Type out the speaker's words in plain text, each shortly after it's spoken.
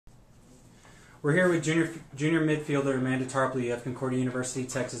We're here with junior midfielder Amanda Tarpley of Concordia University,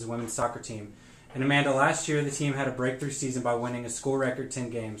 Texas women's soccer team. And Amanda, last year the team had a breakthrough season by winning a school record 10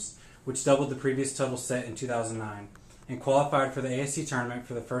 games, which doubled the previous total set in 2009, and qualified for the ASC tournament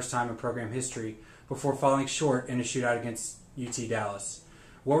for the first time in program history before falling short in a shootout against UT Dallas.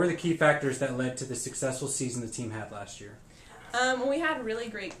 What were the key factors that led to the successful season the team had last year? We had really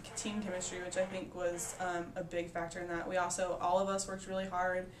great team chemistry, which I think was a big factor in that. We also, all of us worked really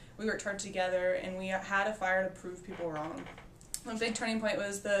hard. We worked hard together, and we had a fire to prove people wrong. A big turning point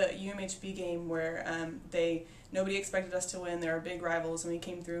was the UMHB game where nobody expected us to win. They were big rivals, and we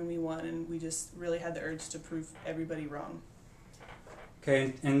came through and we won, and we just really had the urge to prove everybody wrong.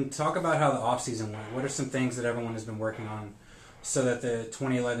 Okay, and talk about how the off-season went. What are some things that everyone has been working on so that the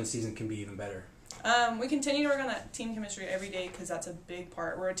 2011 season can be even better? We continue to work on that team chemistry every day because that's a big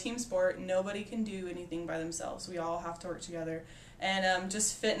part. We're a team sport. Nobody can do anything by themselves. We all have to work together. And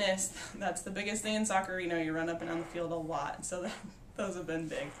just fitness, that's the biggest thing in soccer. You know, you run up and down the field a lot. So those have been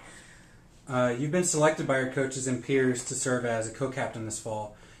big. You've been selected by your coaches and peers to serve as a co-captain this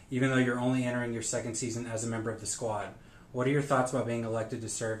fall, even though you're only entering your second season as a member of the squad. What are your thoughts about being elected to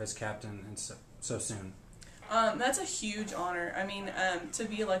serve as captain and so soon? That's a huge honor. I mean, to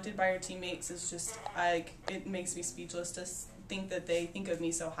be elected by your teammates is just, it makes me speechless to think that they think of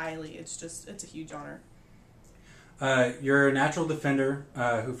me so highly. It's a huge honor. You're a natural defender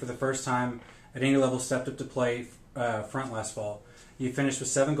who for the first time at any level stepped up to play front last fall. You finished with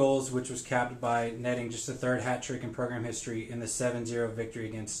 7 goals, which was capped by netting just the third hat trick in program history in the 7-0 victory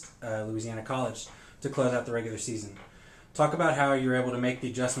against Louisiana College to close out the regular season. Talk about how you were able to make the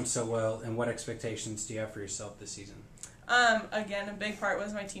adjustments so well, and what expectations do you have for yourself this season? Again, a big part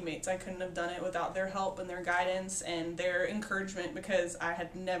was my teammates. I couldn't have done it without their help and their guidance and their encouragement because I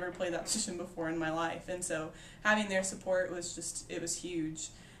had never played that position before in my life. And so having their support was it was huge.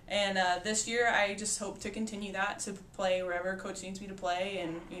 And this year I just hope to continue that, to play wherever coach needs me to play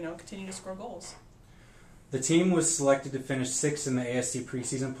and, continue to score goals. The team was selected to finish 6th in the ASC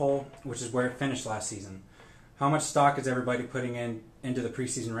preseason poll, which is where it finished last season. How much stock is everybody putting into the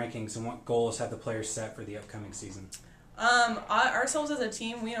preseason rankings, and what goals have the players set for the upcoming season? Ourselves as a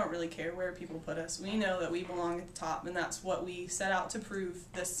team, we don't really care where people put us. We know that we belong at the top, and that's what we set out to prove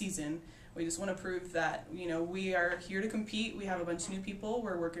this season. We just want to prove that, we are here to compete. We have a bunch of new people.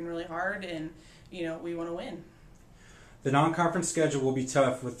 We're working really hard, and, we want to win. The non-conference schedule will be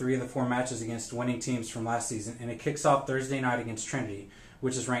tough with 3 of the 4 matches against winning teams from last season, and it kicks off Thursday night against Trinity,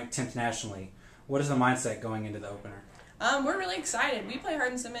 which is ranked 10th nationally. What is the mindset going into the opener? We're really excited. We play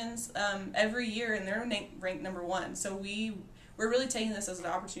Hardin-Simmons every year, and they're ranked number 1. So we're really taking this as an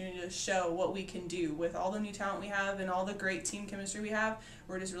opportunity to show what we can do with all the new talent we have and all the great team chemistry we have.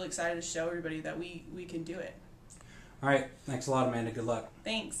 We're just really excited to show everybody that we can do it. All right. Thanks a lot, Amanda. Good luck.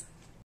 Thanks.